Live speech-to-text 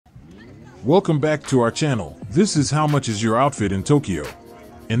Welcome back to our channel. This is how much is your outfit in Tokyo.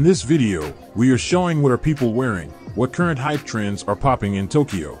 In this video, we are showing what are people wearing, what current hype trends are popping in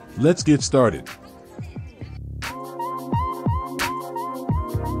Tokyo. Let's get started.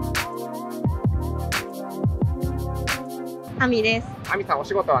 アミです。アミさん、お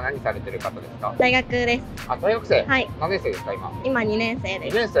仕事は何されてる方ですか？大学です。あ、大学生。はい。何年生ですか今？今2年生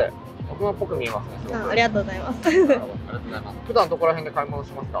です。2年生。僕もっぽく見えますね。すごく。ありがとうございます。ありがとうございます。普段どこら辺で買い物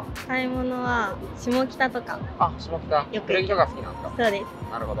しますか？買い物は下北とか。あ、下北。よく古着とか好きなんですか？そうです。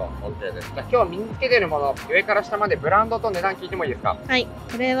なるほど。OK です。じゃあ今日身につけてるもの、上から下までブランドと値段聞いてもいいですか？はい。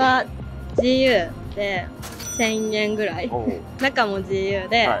これは GU で1000円ぐらい。中も GU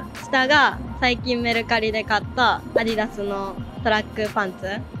で、はい、下が最近メルカリで買ったアディダスのトラックパンツ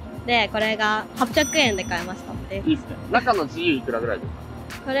で、これが800円で買いましたって。いいですね。中の GU いくらぐらいですか？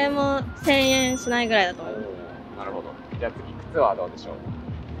これも1000円しないぐらいだと思います。なるほど。じゃあ次、靴はどうでしょう？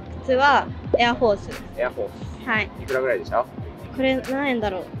靴はエアフォースです。エアフォース。はい。いくらぐらいでした？これ何円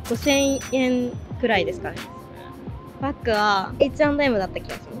だろう？ 5000円くらいですかね。バッグは H&M だった気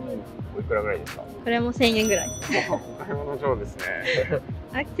がします。いくらぐらいですか？これも1000円ぐらい。お買い物上ですね。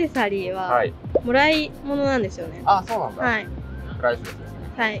アクセサリーはもらい物なんですよね。あ、そうなんだ。はい。プライスですね。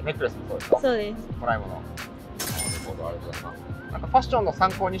はい。ネックレスもそうですか？そうです。もらい物。なるほど、ありがとうございます。なんかファッションの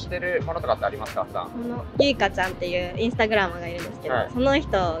参考にしてるものとかってありますか？普段。ゆいかちゃんっていうインスタグラマーがいるんですけど、その人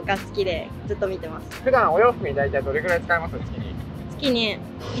が好きでずっと見てます。普段お洋服に大体どれぐらい使います？月に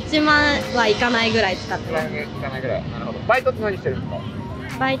1万はいかないぐらい使ってます。いかないぐらい。なるほど。バイトって何してるんですか？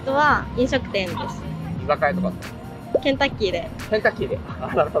バイトは飲食店です。居酒屋とか？ケンタッキーで。ケンタッキーで。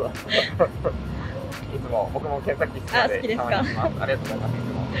あ、なるほど。いつも僕もケンタッキー好きなので。好きですか？ありがとうございます。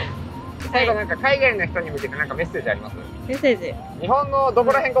最後なんか海外の人に向けてなんかメッセージあります？メッセージ。日本のど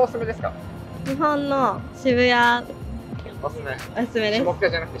こら辺がおすすめですか？日本の渋谷。おすすめ。おすすめです。下北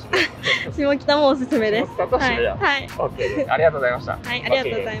じゃなくて渋谷。下北もおすすめです。下北と渋谷。はい。オッケーです。ありがとうございました。はい、ありがと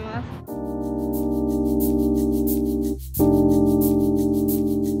うございます。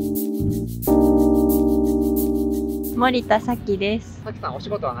森田咲です。咲さん、お仕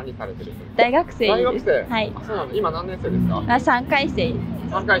事は何されてるんですか？大学生です。大学生。はい。あ、そうなんだ。今何年生ですか？あ、3回生。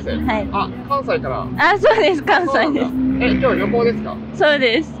3回生。はい。あ、関西から。あ、そうです。関西です。今日旅行ですか？そう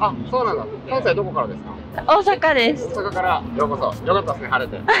です。あ、そうなんだ。関西どこからですか？大阪です。大阪からようこそ。よかったですね、晴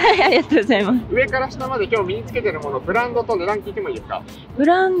れて。はい、ありがとうございます。上から下まで今日身につけてるもの、ブランドと値段聞いてもいいですか？ブ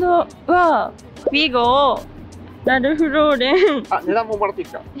ランドはウィゴ、ラルフローレン。あ、値段ももらっていい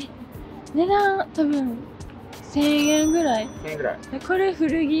ですか？値段多分1000円ぐらい。1000円ぐらい。これ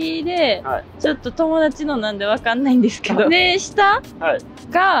古着で、はい、ちょっと友達のなんでわかんないんですけど。で、下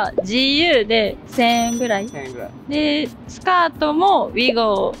が GU で1000円ぐらい。1000円ぐらい。で、スカートもウィ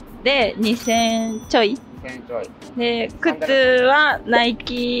ゴで2000円ちょい。1000円ちょい。で、靴はナイ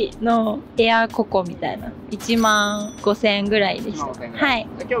キのエアココみたいな。15000円ぐらいでした。はい。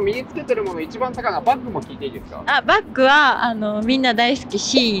今日身につけてるもの一番高いのはバッグも聞いていいですか？あ、バッグは、みんな大好き、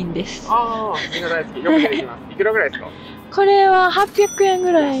シーインです。ああ、みんな大好き。よく出てきます。いくらぐらいですか？これは800円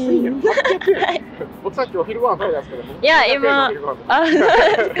ぐらい。安いよ。800円。はい。僕さっきお昼ご飯食べたんですけど。いや、今、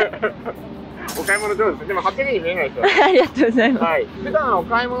お買い物上手です。でも800円に見えないですよ。ありがとうございます。はい。普段お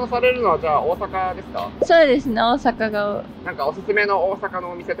買い物されるのはじゃあ大阪ですか？そうですね、大阪が。なんかおすすめの大阪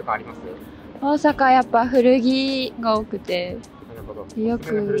のお店とかあります？大阪やっぱ古着が多くて。なるほど。よく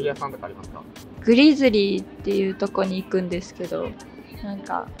古着屋さんとかありますか？グリズリーっていうとこに行くんですけど、なん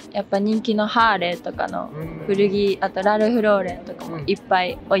かやっぱ人気のハーレーとかの古着、あとラルフローレンとかもいっぱ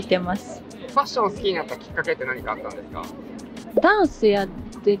い置いてます。ファッション好きになったきっかけって何かあったんですか？ダンスやっ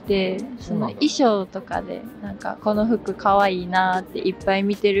てて、その衣装とかでなんかこの服かわいいなーっていっぱい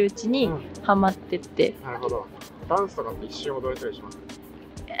見てるうちにハマってって。なるほど。ダンスとかって一瞬踊れたりします？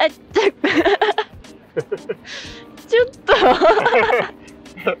ちょっと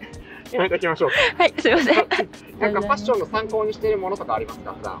やめておきましょうか。はい、すいません。なんかファッションの参考にしているものとかあります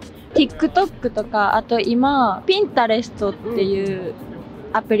か？普段。TikTok とか、あと今ピンタレストっていう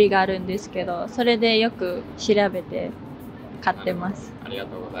アプリがあるんですけど、それでよく調べて買ってます。ありが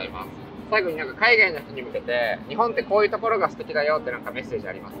とうございます。最後になんか海外の人に向けて、日本ってこういうところが素敵だよってなんかメッセージ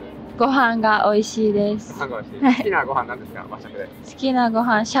あります？ご飯が美味しいです。ご飯が美味しい。好きなご飯なんですか？和食で。好きなご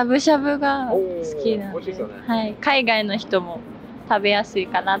飯、しゃぶしゃぶが好きなんで。美味しいですよね。はい、海外の人も食べやすい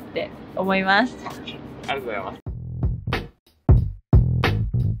かなって思います。ありがとうございます。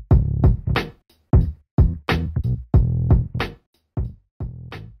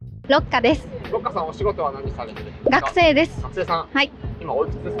ロッカです。ロッカさん、お仕事は何されてるんですか？学生です。学生さん。はい。今おい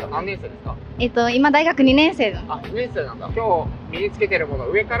くつですか？何年生ですか？今大学2年生だ。あ、2年生なんだ。今日身につけてるもの、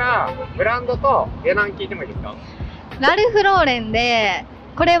上からブランドと値段聞いてもいいですか？ラルフローレンで、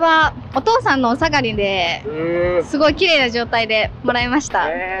これはお父さんのお下がりですごい綺麗な状態でもらいました。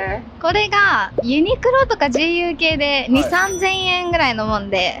これがユニクロとか GU 系で2、3000円ぐらいのもん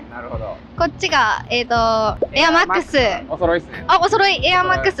で、なるほど。こっちがエアマックス。お揃いですね。あ、お揃いエア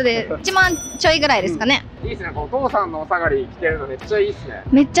マックスで1万ちょいぐらいですかね。いいですね。お父さんのお下がり着てるのめっちゃいいですね。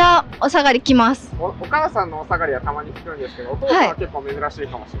めっちゃお下がり着ます。お母さんのお下がりはたまに着るんですけど、お父さんは結構珍しい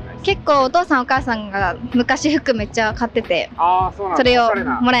かもしれないです。結構お父さんお母さんが昔服めっちゃ買ってて、それを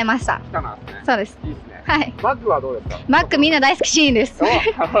もらいました。そうです。いいですね。はい。バッグはどうですか？バッグみんな大好きシーンです。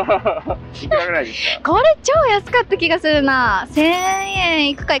いくらぐらいですか？これ超安かった気がするな。1000円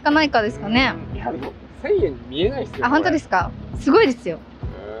いくかいかないかですかね。いやでも1000円に見えないですよ。あ、本当ですか？すごいですよ。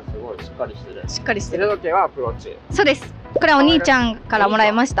すごいしっかりしてる。しっかりしてる。腕時計はアプローチ。そうです。これはお兄ちゃんからもら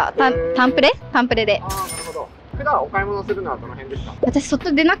いました。タンプレで。ああ、なるほど。普段お買い物するのはどの辺ですか？私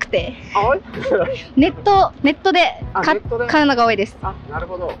外出なくて。ネットで買うのが多いです。あ、なる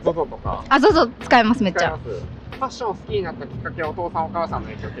ほど。ZOZO とか。あ、ZOZO使いますめっちゃ。ファッションを好きになったきっかけはお父さんお母さんの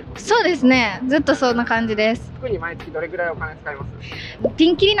影響結構。そうですね。ずっとそんな感じです。服に毎月どれぐらいお金使います？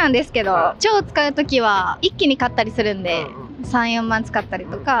ピンキリなんですけど、超使うときは一気に買ったりするんで、3、4万使ったり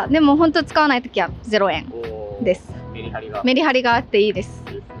とか、でも本当使わないときは0円です。メリハリがあっていいです。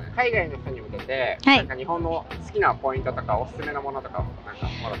海外の人に向けて、なんか日本の好きなポイントとかおすすめのものとかなんか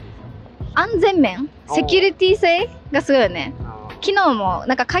もらっていいですか？安全面、セキュリティ性がすごいよね。昨日も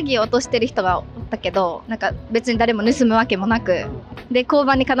なんか鍵を落としてる人がおったけど、なんか別に誰も盗むわけもなく、で交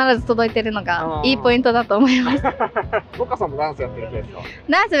番に必ず届いてるのがいいポイントだと思います。ロカさんもダンスやってる人ですか？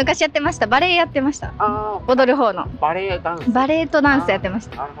ダンス昔やってました。バレエやってました。踊る方のバレエダンス。バレエとダンスやってまし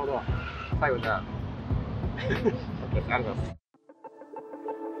た。なるほど。最後じゃあありがとうございます。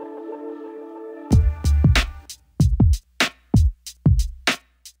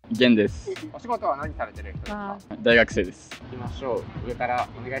源です。お仕事は何されてる人ですか？大学生です。行きましょう。上から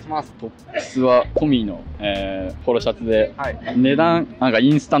お願いします。トップスはコミの、ポロシャツで、値段なんかイ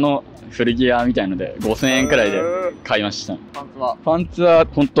ンスタの古着屋みたいので5000円くらいで買いました。パンツは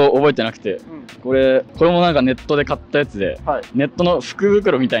本当覚えてなくて、これもなんかネットで買ったやつで、ネットの福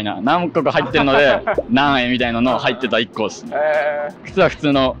袋みたいな何個か入ってるので何円みたいなの入ってた1個ですね。靴は普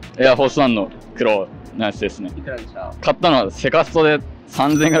通のエアフォースワンの黒のやつですね。買ったのはセカストで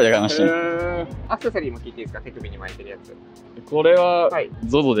3000円ぐらいで買いましたね。アクセサリーも聞いていいですか？手首に巻いてるやつ。これは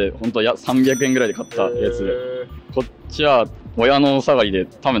ZOZO で本当300円ぐらいで買ったやつで、こっちは親のお下がりで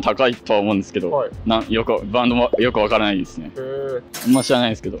多分高いとは思うんですけど、バンドもよくわからないですね。あんま知らない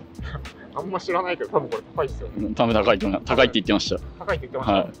ですけど。あんま知らないけど多分これ高いですよね。多分高いって言ってました。高いって言ってまし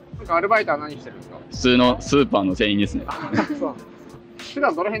た。なんかアルバイトは何してるんですか？普通のスーパーの店員ですね。普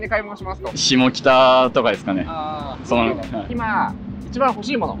段どの辺で買い物しますか？下北とかですかね。今一番欲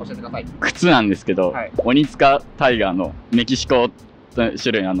しいもの教えてください。靴なんですけど、鬼塚タイガーのメキシコ種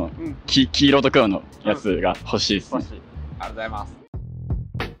類黄色と黒のやつが欲しいですね。ありがとうございます。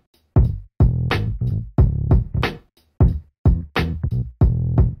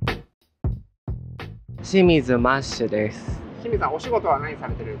清水マッシュです。清水さん、お仕事は何さ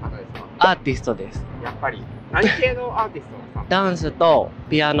れてる方ですか？アーティストです。やっぱり何系のアーティストさん？ダンスと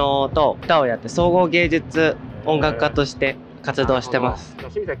ピアノと歌をやって総合芸術音楽家として活動してます。清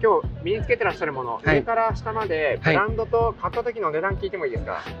水さん、今日身につけてらっしゃるもの、上から下までブランドと買った時の値段聞いてもいいです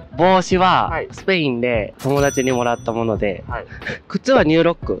か？帽子はスペインで友達にもらったもので、靴はニュー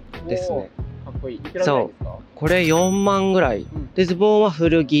ロックですね。かっこいい。いくらぐらいですか？これ4万ぐらい。で、ズボンは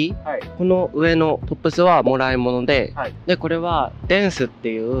古着。この上のトップスはもらい物で、で、これはデンスって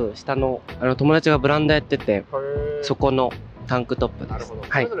いう下の友達がブランドやってて、そこのタンクトップです。なるほど。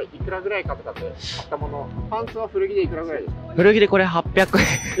それぞれいくらぐらいかとかって買ったもの、パンツは古着でいくらぐらいですか？古着でこれ800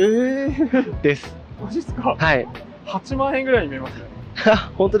円です。マジっすか？はい。8万円ぐらいに見えますね。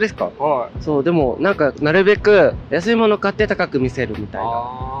本当ですか？はい。そう、でもなんかなるべく安いもの買って高く見せるみたい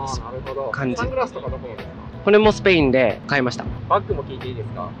な感じ。サングラスとかどこのですか？これもスペインで買いました。バッグも聞いていいです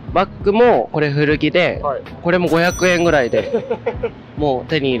か？バッグもこれ古着で、これも500円ぐらいでもう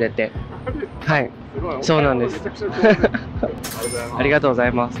手に入れて。はい。そうなんです。ありがとうござ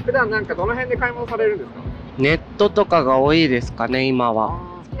います。普段なんかどの辺で買い物されるんですか？ネットとかが多いですかね、今は。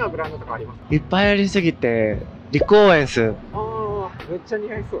好きなブランドとかありますか？いっぱいありすぎて、リコーエンス。めっちゃ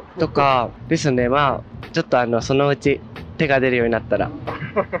似合いそう。とかですね。まあちょっとそのうち手が出るようになったら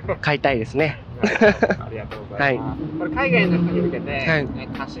買いたいですね。ありがとうございます。これ海外の人に向けて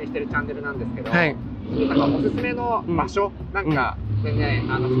発信してるチャンネルなんですけど、なんかおすすめの場所なんか全然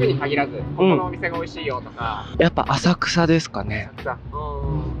服に限らずここのお店が美味しいよとか。やっぱ浅草ですかね。浅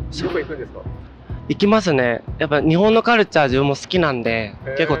草。どこ行くんですか？行きますね。やっぱ日本のカルチャー自分も好きなんで、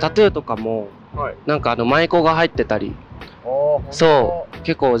結構タトゥーとかもなんか舞妓が入ってたり、そう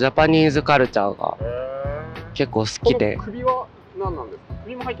結構ジャパニーズカルチャーが結構好きで。首は何なんですか？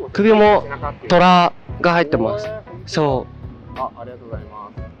首も入ってます。首も虎が入ってます。そう。ありがとうございま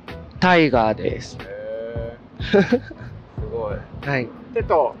す。タイガーです。すごい。はい。手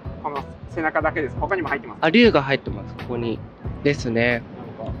とこの背中だけです。他にも入ってます。竜が入ってます。ここにですね。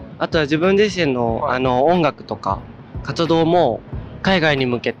あとは自分自身の、音楽とか活動も海外に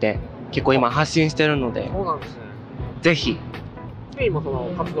向けて結構今発信してるので。そうなんですね。ぜひ。スペインもそ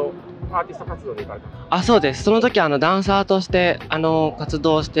の活動、アーティスト活動で行かれたんですか？あ、そうです。その時ダンサーとして活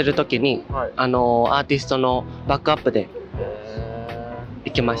動してる時に、アーティストのバックアップで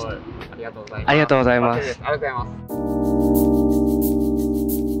行きました。ありがとうございます。ありがとうございます。ありがとうございます。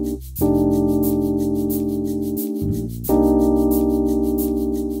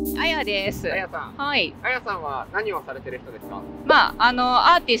あやです。あやさん。はい。あやさんは何をされてる人ですか？まあ、ア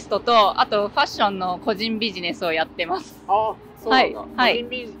ーティストと、あとファッションの個人ビジネスをやってます。あ、そうなんだ。はい。個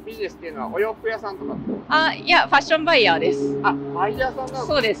人ビジネスっていうのはお洋服屋さんとか？いや、ファッションバイヤーです。バイヤーさんなんですか？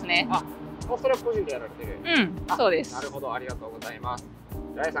そうですね。それは個人でやられてる？そうです。なるほど、ありがとうございます。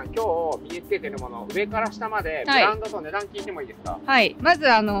あやさん、今日身につけてるもの、上から下までブランドと値段聞いてもいいですか？はい。まずト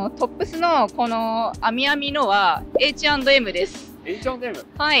ップスのこの網網のは H&M です。H&M？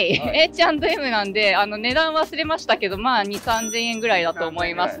 はい。H&M なんで、値段忘れましたけど、まあ、2、3000円ぐらいだと思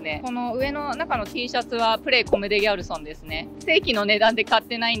いますね。この上の中の T シャツはプレイコムデギャルソンですね。正規の値段で買っ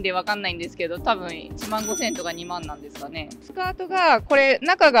てないんでわかんないんですけど、多分1万5000円とか2万なんですかね。スカートが、これ、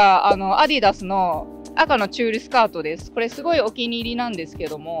中がアディダスの赤のチュールスカートです。これすごいお気に入りなんですけ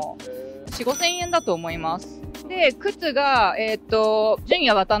ども、4、5000円だと思います。で、靴が、純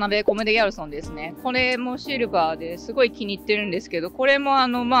也渡辺コムデギャルソンですね。これもシルバーですごい気に入ってるんですけど、これも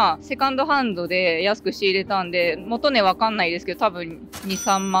セカンドハンドで安く仕入れたんで、元値わかんないですけど、多分2、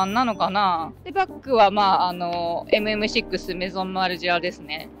3万なのかな。で、バッグはMM6 メゾンマルジアです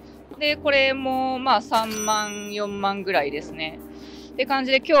ね。で、これも3万、4万ぐらいですね。って感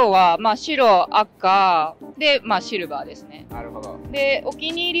じで今日は白、赤でシルバーですね。なるほど。で、お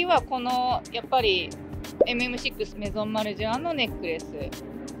気に入りはこのやっぱりMM6 メゾンマルジアのネックレス。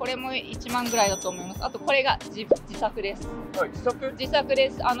これも1万ぐらいだと思います。あとこれが自作です。はい、自作で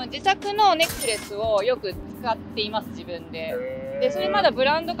す。自作のネックレスをよく使っています、自分で。で、それまだブ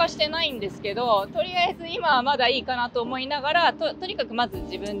ランド化してないんですけど、とりあえず今はまだいいかなと思いながら、とにかくまず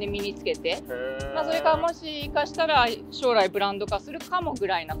自分で身につけて、それからもしかしたら将来ブランド化するかもぐ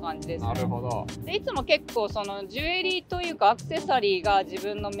らいな感じです。なるほど。で、いつも結構そのジュエリーというかアクセサリーが自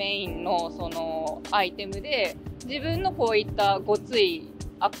分のメインのそのアイテムで、自分のこういったごつい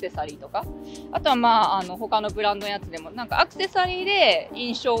アクセサリーとか、あとは他のブランドのやつでもなんかアクセサリーで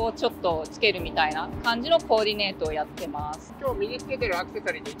印象をちょっとつけるみたいな感じのコーディネートをやってます。今日身につけてるアクセ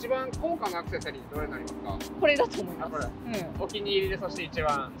サリーで一番高価なアクセサリーってどれになりますか？これだと思います。お気に入りで、そして一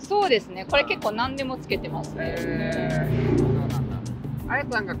番。そうですね。これ結構何でもつけてますね。そうなんだ。あや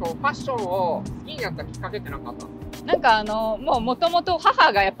さんがこうファッションを好きになったきっかけって何かあったんですか？なんかもともと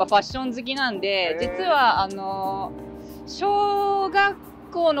母がやっぱファッション好きなんで、実は小学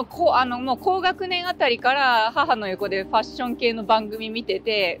校のもう高学年あたりから母の横でファッション系の番組見て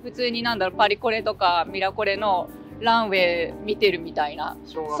て、普通にパリコレとかミラコレのランウェイ見てるみたいな、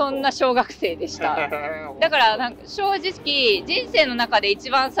そんな小学生でした。だから正直人生の中で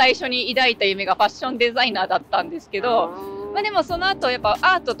一番最初に抱いた夢がファッションデザイナーだったんですけど、でもその後やっぱ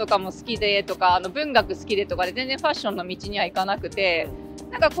アートとかも好きでとか文学好きでとかで全然ファッションの道には行かなくて、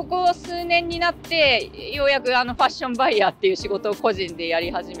なんかここ数年になってようやくファッションバイヤーっていう仕事を個人でやり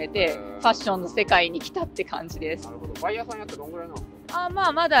始めて、ファッションの世界に来たって感じです。なるほど。バイヤーさんやってどんぐらいなの？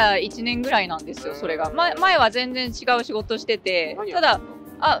まだ1年ぐらいなんですよ、それが。前は全然違う仕事してて、ただ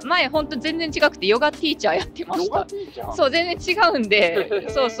前ほんと全然違くてヨガティーチャーやってました。そう、全然違うんで、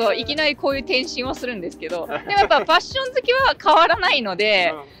そう、いきなりこういう転身をするんですけど、でもやっぱファッション好きは変わらないの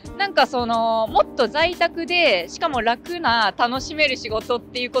で、なんかもっと在宅で、しかも楽な楽しめる仕事っ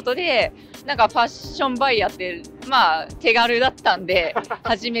ていうことで、なんかファッションバイヤーって手軽だったんで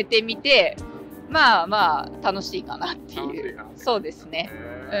始めてみて、楽しいかなっていう。そうですね。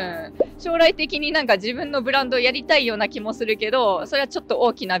将来的になんか自分のブランドをやりたいような気もするけど、それはちょっと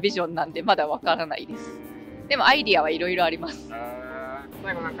大きなビジョンなんでまだわからないです。でもアイディアはいろいろあります。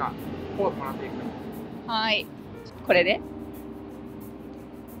最後なんかポーズもらっていいですか？はい。これで。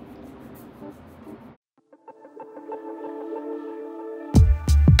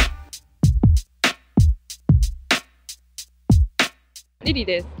リリ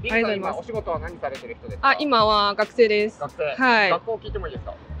です。リリさん、今お仕事は何されてる人ですか？今は学生です。学生。はい。学校聞いてもいいです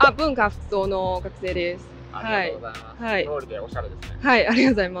か？文化服装の学生です。ありがとうございます。はい。通りでおしゃれですね。はい、ありが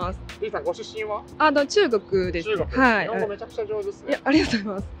とうございます。リリさん、ご出身は？中国です。中国。はい。日本語めちゃくちゃ上手ですね。ありがとうご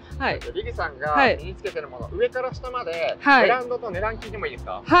ざいます。はい。リリさんが身につけてるもの、上から下までブランドと値段聞いてもいいです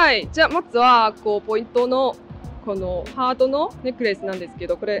か？はい。じゃあまずはポイントのこのハートのネックレスなんですけ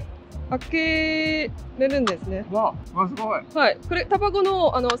ど、これ開けれるんですね。わあ、すごい。はい。これタバコ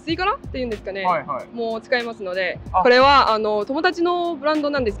の吸い殻っていうんですかね。もう使いますので、これは友達のブランド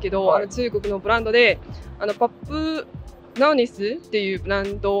なんですけど、中国のブランドでパップナウニスっていうブラ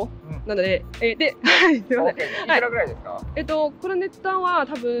ンドなので、で、はい、すみません。いくらぐらいですか？これ値段は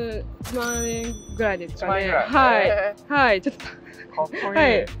多分1万円ぐらいですかね。はい。はい、ちょっと。かっこいい。は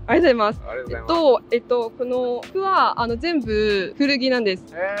い、ありがとうございます。この服は全部古着なんです。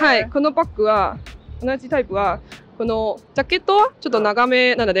はい、このバッグは同じタイプはこのジャケットはちょっと長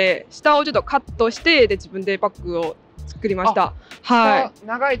めなので、下をちょっとカットしてで自分でバッグを作りました。はい。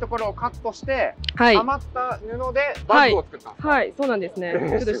長いところをカットして、余った布でバッグを作ったんですか？はい、そうなんですね。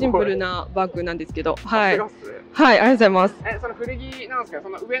ちょっとシンプルなバッグなんですけど、はい。はい、ありがとうございます。その古着なんですけど、そ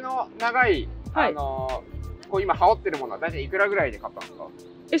の上の長い今羽織ってるものは大体いくらぐらいで買ったんですか？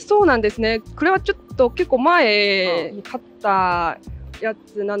そうなんですね。これはちょっと結構前に買ったや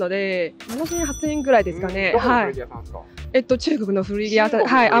つなので、7000円、8000円ぐらいですかね。はい。中国の古着屋さん、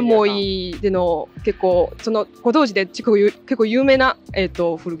はい、アモイでの結構そのご当地で結構有名な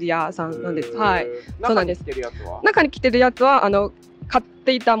古着屋さんなんです。はい。そうなんです。中に着てるやつは買っ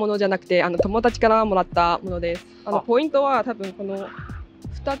ていたものじゃなくて友達からもらったものです。ポイントは多分この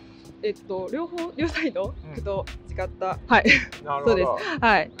2つ。両サイドと違った。はい。そうです。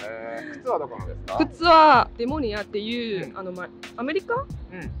はい。靴はどこのですか？靴はデモニアっていうアメリカ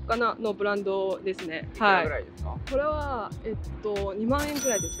かなのブランドですね。はい。これは2万円ぐ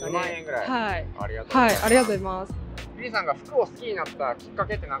らいですかね。2万円ぐらい。はい。ありがとうございます。はい。ありがとうございます。リリさんが服を好きになったきっか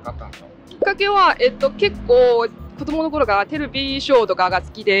けって何かあったんですか？きっかけは結構子供の頃からテレビショーとかが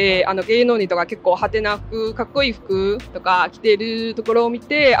好きで、芸能人とか結構派手な服、かっこいい服とか着てるところを見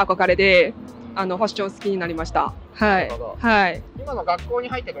て憧れでファッション好きになりました。はい。はい。今の学校に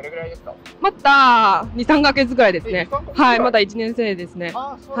入ってどれぐらいですか？また2、3ヶ月ぐらいですね。はい。まだ1年生ですね。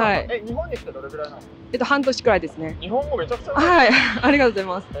はい。日本に来てどれぐらいなの？半年くらいですね。日本語めちゃくちゃ。はい。ありがとうござい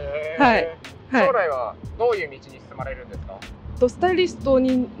ます。はい。将来はどういう道に進まれるんですか？スタイリスト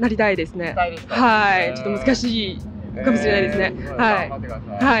になりたいですね。はい。ちょっと難しいかもしれないですね。はい。はい。ありがとう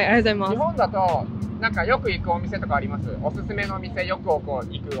ございます。日本だとなんかよく行くお店とかあります？おすすめのお店、よく行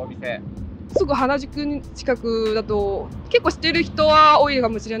くお店。すぐ原宿近くだと結構知ってる人は多いか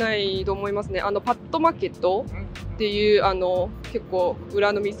もしれないと思いますね。パッドマーケットっていう結構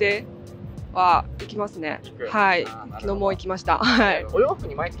裏の店は行きますね。はい。昨日も行きました。はい。お洋服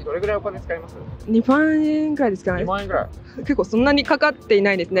に毎月どれぐらいお金使います？2万円くらいですかね。2万円ぐらい。結構そんなにかかってい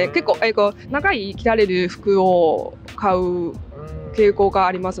ないですね。結構長い着られる服を買う傾向が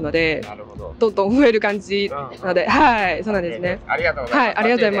ありますので、どんどん増える感じなので、はい、そうなんですね。ありがとうございます。はい、あり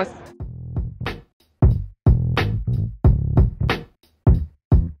がとうございます。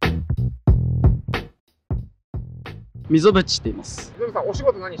溝淵って言います。溝淵さん、お仕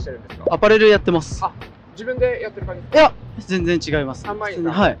事何してるんですか？アパレルやってます。自分でやってる感じですか？いや、全然違います。販売員さ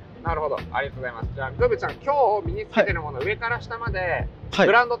ん。はい。なるほど、ありがとうございます。じゃあ溝淵さん、今日身につけてるもの、上から下まで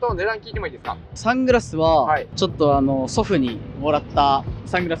ブランドと値段聞いてもいいですか？サングラスはちょっと祖父にもらった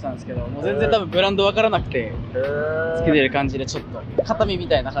サングラスなんですけど、もう全然多分ブランドわからなくてつけてる感じで、ちょっと肩身み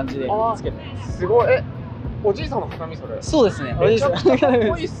たいな感じでつけてます。すごい。おじいさんの肩身それ？そうですね。めちゃくちゃかっ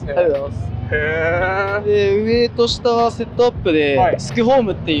こいいっすね。ありがとうございます。で、上と下はセットアップで、スクホー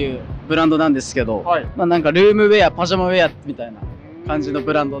ムっていうブランドなんですけど、まあなんかルームウェア、パジャマウェアみたいな感じの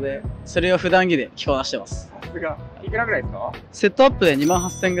ブランドで、それを普段着で着こなしてます。さすが。いくらぐらいですか？セットアップで2万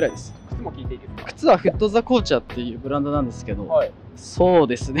8000円ぐらいです。靴も聞いていいですか？靴はフットザコーチャーっていうブランドなんですけど、そう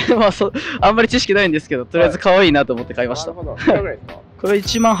ですね。まああんまり知識ないんですけど、とりあえず可愛いなと思って買いました。なるほど。いくらぐらいですか？これ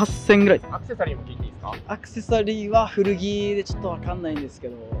1万8000円ぐらい。アクセサリーも聞いていいですか？アクセサリーは古着でちょっとわかんないんですけ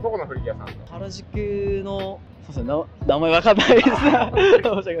ど。どこの古着屋さんですか？原宿の、そうですね、名前わかんないです。申し訳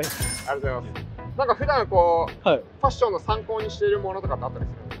ないです。ありがとうございます。なんか普段こう、ファッションの参考にしているものとかってあったりす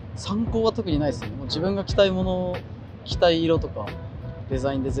る？参考は特にないですね。もう自分が着たいもの、着たい色とかデ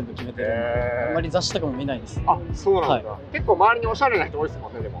ザインで全部決めてるので、あんまり雑誌とかも見ないです。あ、そうなんだ。結構周りにおしゃれな人多いですも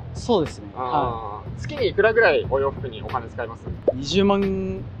んね、でも。そうですね。月にいくらぐらいお洋服にお金使います？ 20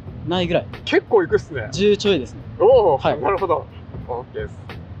 万ないぐらい。結構いくっすね。10ちょいですね。おお、なるほど。OK です。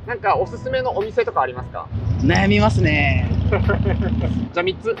なんかおすすめのお店とかありますか？悩みますね。じゃあ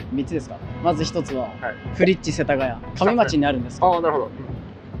3つ。3つですか。まず1つは、フリッチ世田谷。上町にあるんですけど。ああ、なるほど。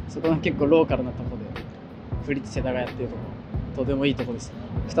そこの結構ローカルなところで、フリッチ世田谷っていうところ。とてもいいとこです。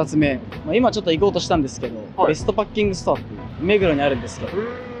2つ目、今ちょっと行こうとしたんですけど、ベストパッキングストアっていう目黒にあるんですけど、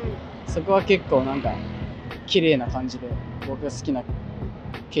そこは結構なんか綺麗な感じで僕が好きな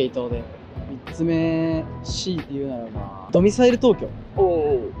系統で。3つ目、強いて言うならばドミサイル東京。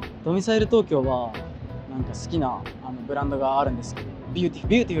ドミサイル東京はなんか好きなブランドがあるんですけど、ビューテ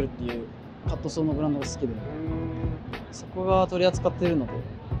ィフルっていうカットソーのブランドが好きで、そこが取り扱っているので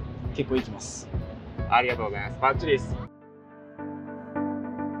結構行きます。ありがとうございます。バッチリです。